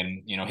Toure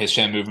and, his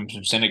family moving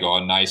from Senegal,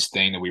 a nice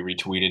thing that we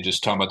retweeted,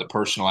 just talking about the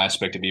personal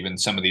aspect of even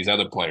some of these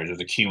other players. There's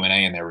a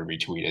Q&A in there we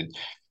retweeted.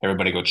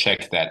 Everybody go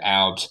check that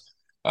out.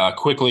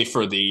 Quickly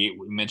we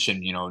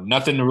mentioned,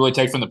 nothing to really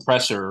take from the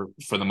presser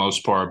for the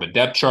most part, but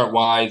depth chart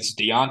wise,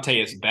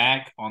 Deontay is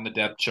back on the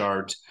depth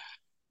chart.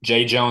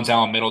 Jay Jones,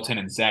 Allen Middleton,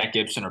 and Zach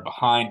Gibson are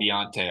behind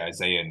Deontay,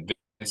 Isaiah, and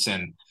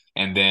Vincent.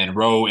 And then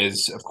Rowe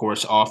is, of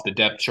course, off the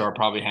depth chart,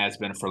 probably has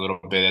been for a little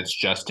bit. That's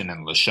Justin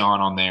and LaShawn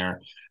on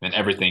there. And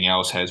everything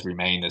else has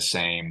remained the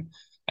same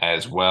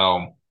as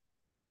well.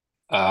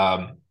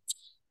 I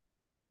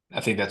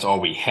think that's all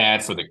we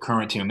had for the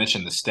current team. I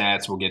mentioned the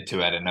stats. We'll get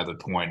to at another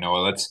point,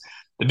 Noah.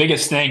 The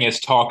biggest thing is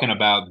talking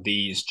about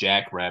these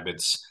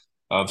Jackrabbits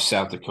of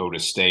South Dakota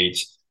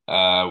State.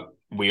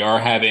 We are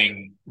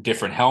having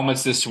different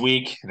helmets this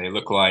week. They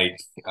look like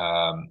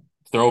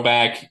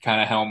throwback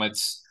kind of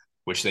helmets,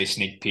 which they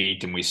sneak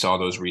peeked, and we saw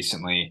those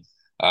recently.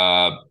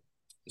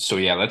 So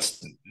yeah, let's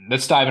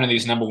dive into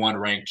these number one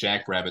ranked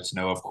Jackrabbits.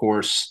 No, of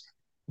course,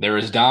 they're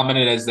as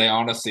dominant as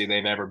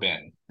they've ever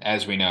been,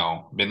 as we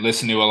know. Been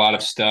listening to a lot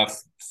of stuff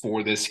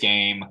for this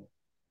game.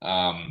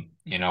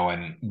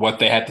 And what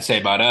they had to say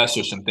about us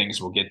are some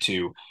things we'll get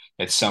to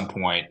at some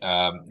point.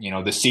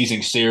 The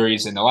season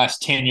series in the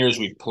last 10 years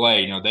we've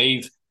played,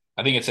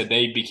 I think it said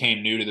they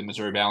became new to the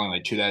Missouri Valley in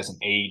like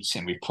 2008,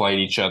 and we played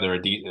each other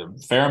a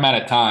fair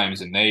amount of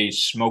times, and they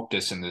smoked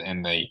us in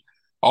the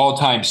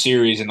all-time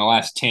series in the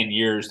last 10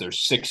 years. They're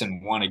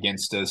 6-1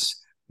 against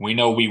us. We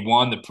know we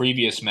won the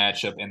previous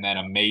matchup in that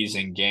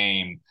amazing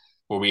game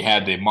where we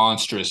had the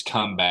monstrous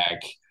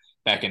comeback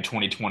back in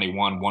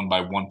 2021, won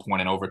by 1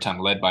 point in overtime,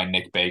 led by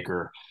Nick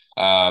Baker.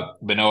 But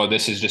no,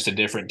 this is just a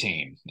different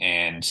team.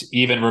 And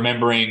even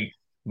remembering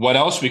what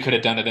else we could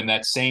have done to them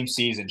that same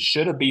season,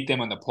 should have beat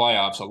them in the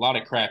playoffs. A lot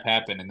of crap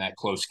happened in that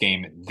close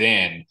game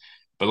then.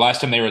 But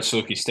last time they were at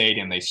Salukis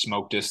Stadium, they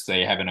smoked us.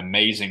 They have an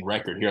amazing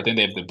record here. I think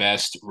they have the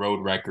best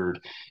road record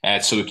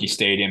at Salukis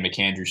Stadium,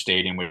 McAndrew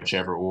Stadium,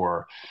 whichever.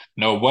 Or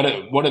no, what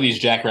do these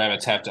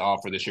Jackrabbits have to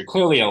offer this year?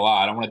 Clearly a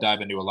lot. I don't want to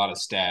dive into a lot of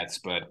stats,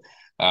 but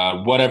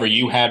whatever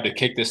you have to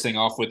kick this thing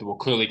off with, we'll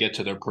clearly get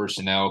to their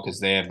personnel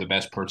because they have the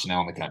best personnel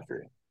in the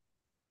country.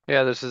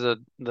 Yeah, this is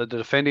the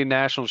defending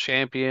national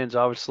champions.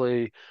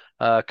 Obviously,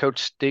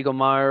 Coach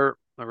Stiegelmeier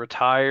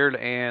retired,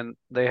 and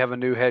they have a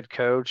new head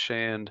coach.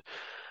 And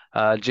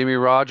Jimmy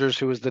Rogers,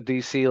 who was the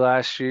DC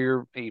last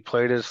year, he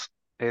played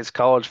his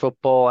college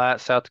football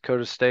at South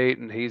Dakota State,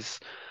 and he's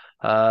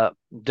done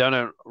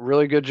a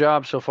really good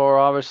job so far.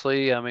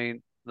 Obviously, I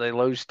mean, they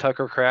lose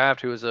Tucker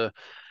Kraft, who was a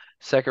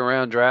second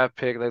round draft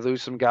pick. They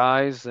lose some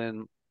guys,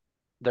 and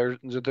they're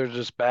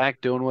just back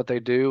doing what they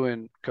do.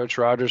 And Coach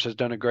Rogers has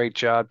done a great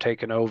job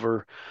taking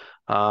over.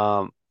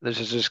 This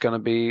is just going to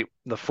be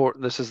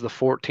This is the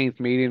 14th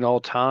meeting all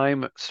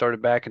time. It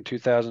started back in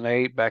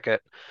 2008, back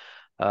at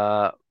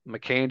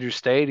McAndrew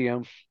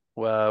Stadium.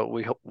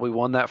 We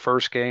won that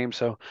first game,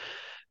 so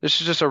this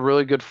is just a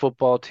really good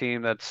football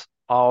team that's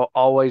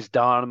always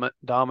dominant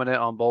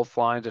on both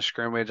lines of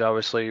scrimmage.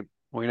 Obviously,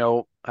 we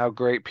know how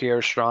great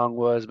Pierre Strong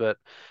was, but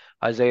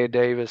Isaiah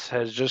Davis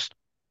has just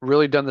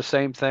really done the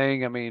same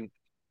thing. I mean,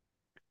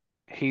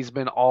 he's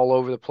been all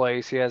over the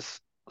place. He has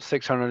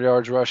 600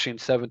 yards rushing,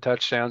 7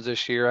 touchdowns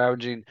this year,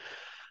 averaging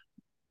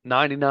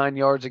 99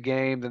 yards a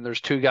game. Then there's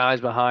two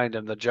guys behind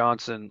him, the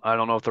Johnson. I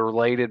don't know if they're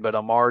related, but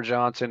Amar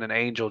Johnson and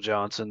Angel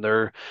Johnson.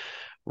 They're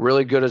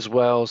really good as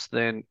well. So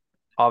then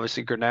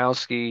obviously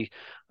Gronowski,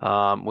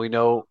 we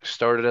know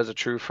started as a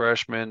true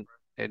freshman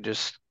and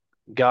just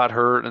got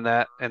hurt in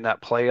that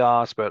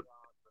playoffs, but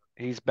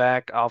he's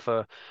back off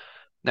a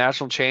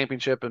national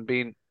championship and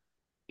being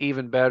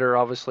even better.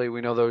 Obviously,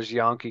 we know those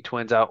Yankee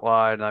twins out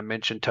wide, and I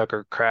mentioned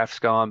Tucker Kraft's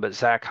gone, but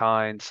Zach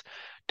Hines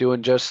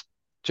doing just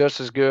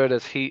as good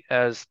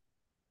as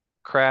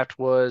Kraft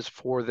was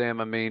for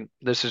them. I mean,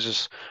 this is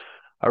just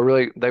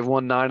they've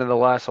won 9 of the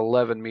last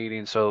 11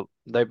 meetings, so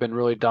they've been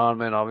really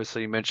dominant.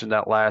 Obviously, you mentioned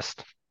that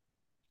last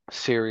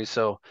series,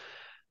 so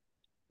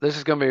this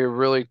is going to be a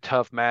really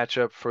tough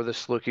matchup for the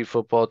Saluki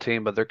football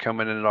team, but they're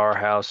coming into our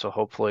house, so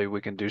hopefully we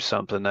can do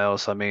something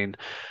else. I mean,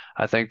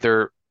 I think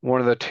they're one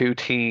of the two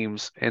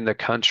teams in the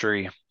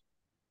country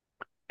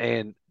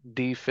and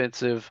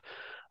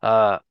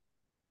uh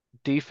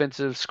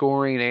defensive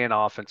scoring and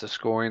offensive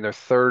scoring. They're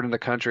third in the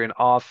country in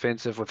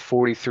offensive with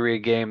 43 a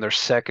game. They're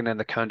second in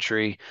the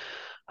country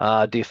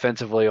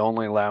defensively,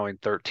 only allowing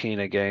 13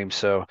 a game.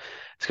 So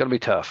it's going to be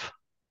tough.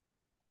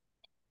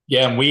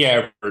 Yeah, and we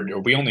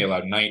only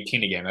allowed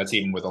 19 a game. That's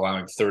even with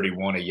allowing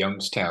 31 at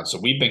Youngstown. So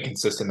we've been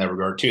consistent in that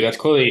regard too. That's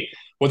clearly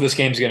what this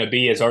game's going to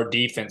be is our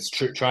defense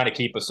trying to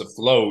keep us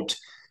afloat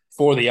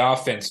for the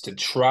offense to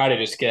try to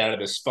just get out of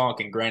this funk.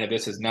 And granted,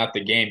 this is not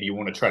the game you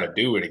want to try to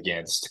do it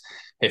against.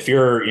 If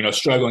you're,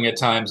 struggling at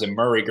times in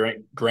Murray,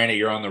 granted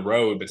you're on the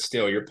road, but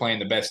still you're playing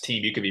the best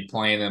team. You could be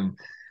playing them.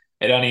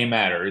 It doesn't even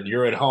matter.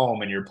 You're at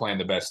home and you're playing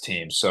the best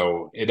team.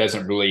 So it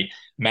doesn't really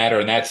matter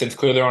in that sense.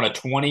 Clearly, they're on a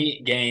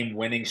 20-game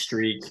winning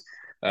streak.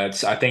 I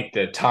think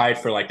the tied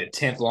for like the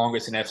 10th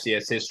longest in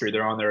FCS history.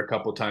 They're on there a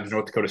couple of times.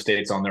 North Dakota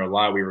State's on there a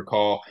lot. We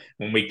recall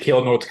when we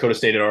killed North Dakota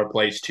State at our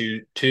place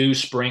two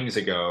springs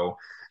ago,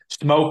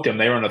 smoked them.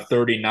 They were on a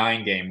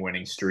 39-game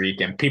winning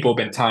streak, and people have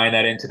been tying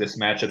that into this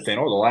matchup, saying,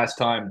 "Oh, the last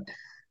time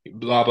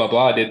blah blah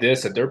blah did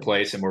this at their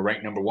place and we're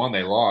ranked number one,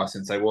 they lost."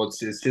 And say, well, it's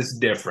just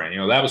different.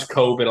 That was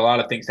COVID. A lot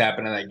of things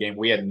happened in that game.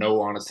 We had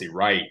no honesty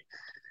right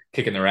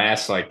kicking their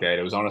ass like that.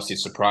 It was honestly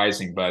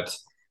surprising, but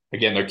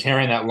again, they're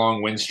carrying that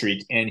long win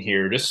streak in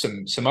here. Just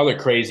some other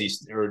crazy,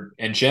 or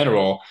in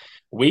general,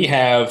 we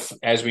have,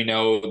 as we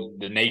know,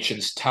 the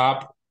nation's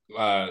top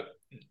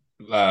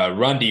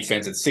run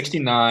defense at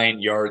 69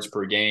 yards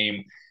per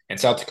game. And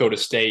South Dakota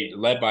State,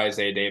 led by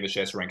Isaiah Davis,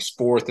 just ranks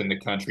fourth in the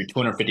country,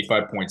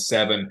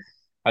 255.7.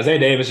 Isaiah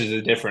Davis is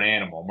a different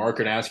animal. Mark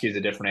Gronowski is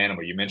a different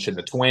animal. You mentioned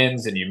the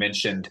twins, and you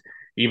mentioned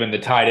even the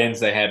tight ends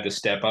they have to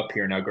step up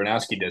here. Now,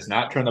 Gronowski does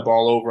not turn the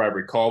ball over. I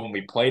recall when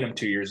we played him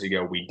 2 years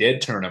ago, we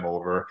did turn him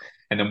over.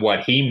 And then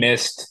he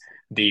missed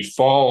the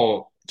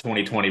fall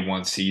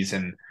 2021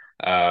 season,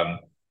 for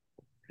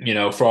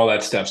all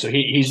that stuff. So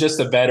he's just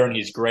a veteran.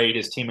 He's great.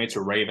 His teammates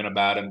are raving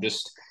about him.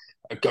 Just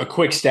a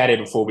quick stat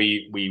before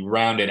we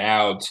round it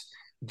out.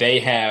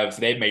 They've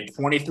made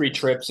 23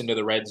 trips into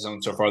the red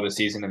zone so far this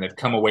season, and they've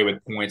come away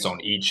with points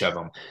on each of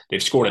them.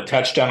 They've scored a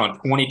touchdown on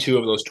 22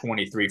 of those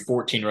 23,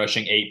 14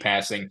 rushing, 8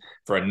 passing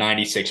for a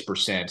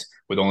 96%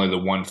 with only the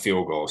one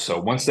field goal. So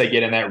once they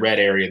get in that red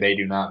area, they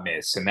do not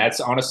miss. And that's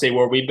honestly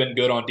where we've been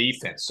good on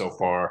defense so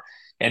far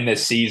in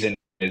this season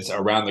is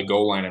around the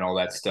goal line and all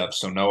that stuff.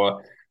 So Noah,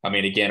 I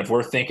mean, again, if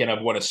we're thinking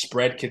of what a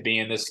spread could be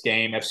in this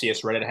game,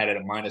 FCS Reddit had it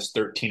at minus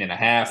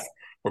 13.5.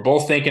 We're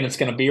both thinking it's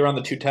going to be around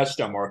the 2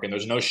 touchdown mark, and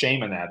there's no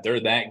shame in that. They're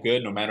that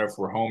good no matter if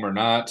we're home or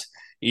not,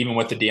 even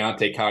with the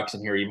Deontay Cox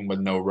in here, even with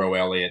no Roe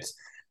Elliott.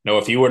 No,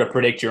 if you were to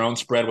predict your own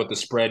spread, what the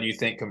spread you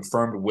think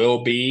confirmed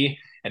will be,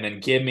 and then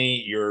give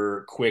me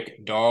your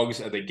quick dogs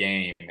of the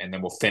game, and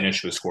then we'll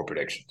finish with score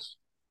predictions.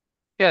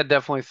 Yeah,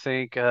 definitely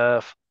think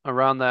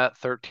around that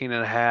 13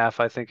 and a half.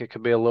 I think it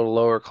could be a little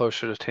lower,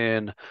 closer to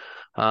 10,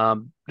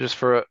 just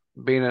for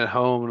being at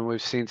home and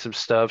we've seen some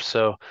stuff.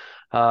 So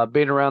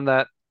being around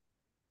that,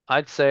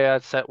 I'd say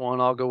I'd set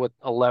one. I'll go with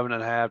 11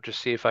 and a half, just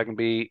see if I can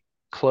be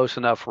close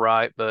enough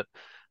right. But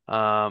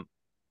um,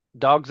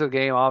 dogs of the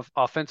game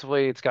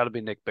offensively, it's got to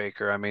be Nick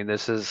Baker. I mean,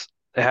 it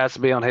has to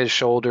be on his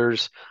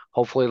shoulders.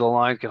 Hopefully the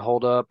line can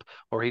hold up,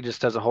 or he just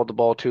doesn't hold the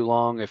ball too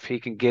long. If he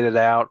can get it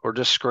out or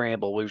just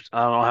scramble,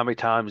 I don't know how many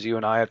times you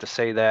and I have to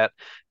say that.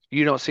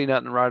 You don't see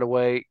nothing right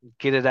away,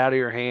 get it out of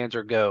your hands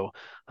or go.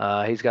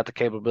 He's got the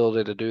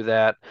capability to do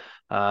that.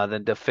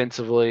 Then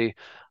defensively,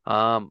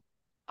 I'm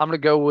going to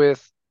go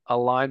with a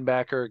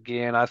linebacker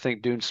again. I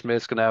think Dune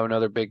Smith's going to have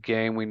another big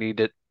game. We need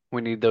it.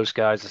 We need those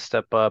guys to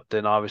step up.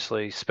 Then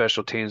obviously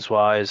special teams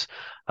wise,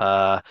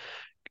 uh,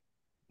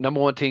 number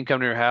one team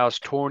coming to your house,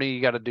 Torney,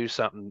 you got to do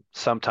something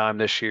sometime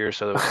this year.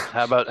 So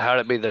how'd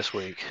it be this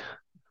week?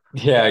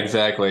 Yeah,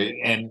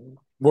 exactly. And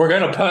We're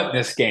going to punt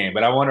this game,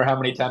 but I wonder how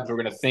many times we're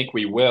going to think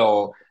we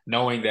will,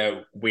 knowing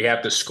that we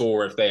have to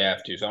score if they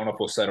have to. So I don't know if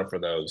we'll settle for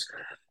those.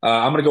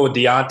 I'm going to go with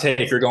Deontay.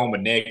 If you're going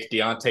with Nick,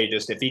 Deontay,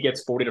 just if he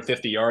gets 40 to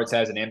 50 yards,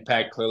 has an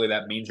impact. Clearly,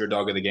 that means your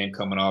dog of the game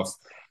coming off,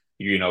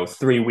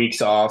 3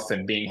 weeks off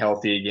and being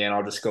healthy again.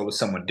 I'll just go with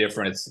someone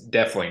different. It's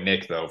definitely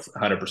Nick, though,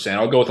 100%.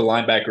 I'll go with the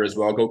linebacker as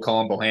well. I'll go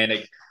Colin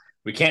Bohannic.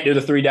 We can't do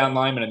the three down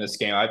lineman in this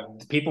game.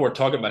 People were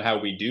talking about how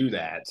we do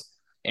that.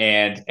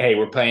 And hey,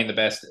 we're playing the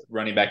best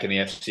running back in the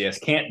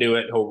FCS. Can't do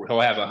it. He'll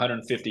have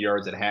 150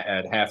 yards at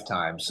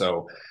halftime.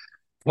 So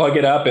plug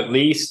it up at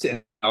least.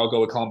 And I'll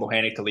go with Colin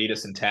Bohannic to lead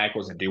us in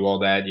tackles and do all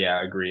that. Yeah,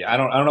 I agree. I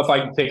don't know if I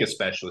can pick a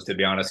specialist, to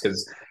be honest,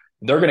 because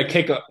they're gonna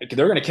kick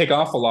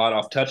off a lot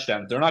off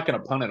touchdowns. They're not gonna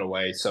punt it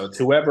away. So it's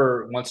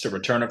whoever wants to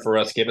return it for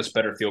us, give us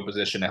better field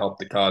position to help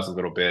the cause a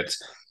little bit.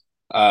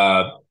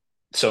 Uh,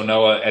 so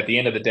Noah, at the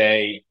end of the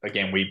day,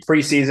 again, we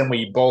preseason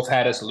we both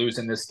had us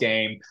losing this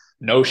game.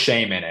 No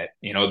shame in it.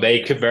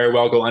 They could very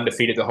well go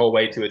undefeated the whole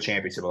way to a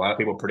championship. A lot of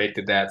people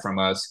predicted that from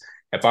us.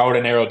 If I were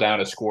to narrow down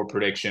a score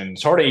prediction,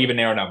 it's hard to even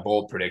narrow down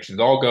bold predictions.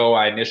 I'll go.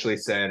 I initially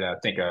said I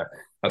think a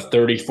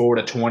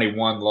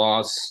 34-21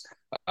 loss.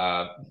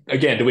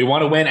 Again, do we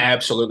want to win?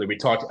 Absolutely. We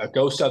talked a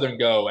go Southern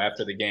go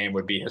after the game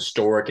would be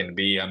historic and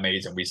be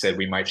amazing. We said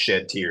we might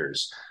shed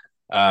tears.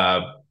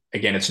 Uh,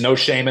 Again, it's no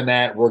shame in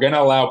that. We're going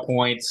to allow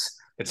points.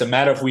 It's a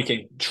matter if we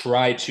can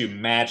try to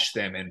match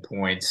them in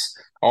points.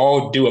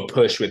 I'll do a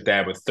push with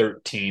that with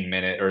 13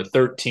 minute or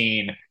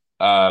 13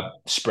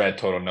 spread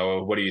total.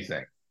 Noah, what do you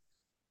think?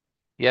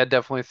 Yeah,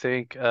 definitely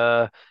think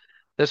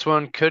this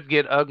one could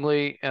get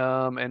ugly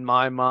in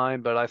my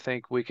mind, but I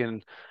think we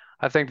can.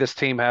 I think this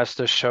team has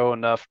to show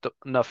enough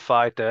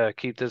fight to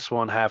keep this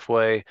one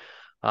halfway.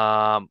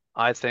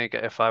 I think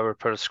if I were to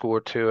put a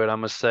score to it, I'm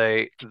gonna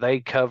say they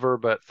cover,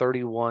 but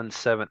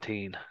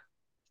 31-17.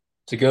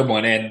 It's a good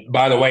one. And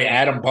by the way,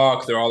 Adam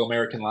Buck, their All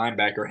American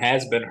linebacker,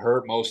 has been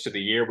hurt most of the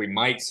year. We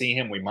might see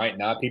him, we might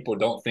not. People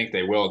don't think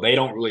they will. They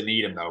don't really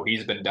need him though.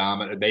 He's been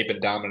dominant. They've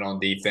been dominant on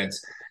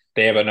defense.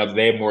 They have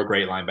more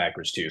great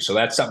linebackers too. So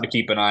that's something to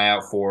keep an eye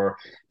out for.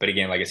 But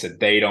again, like I said,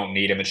 they don't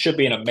need him. It should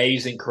be an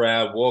amazing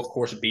crowd. We'll of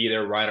course be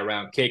there right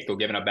around kick. They'll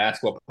give out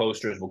basketball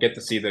posters. We'll get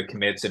to see the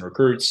commits and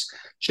recruits.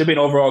 Should be an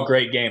overall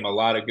great game. A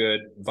lot of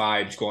good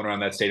vibes going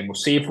around that stadium. We'll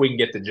see if we can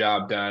get the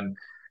job done,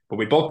 but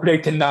we both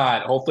predicted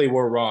not. Hopefully,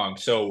 we're wrong.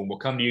 So we'll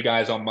come to you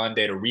guys on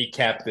Monday to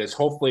recap this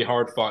hopefully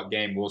hard fought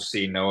game. We'll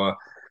see Noah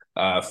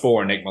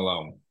for Nick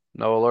Malone.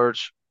 No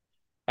alerts.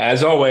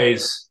 As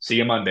always, see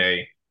you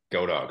Monday.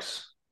 Go Dogs.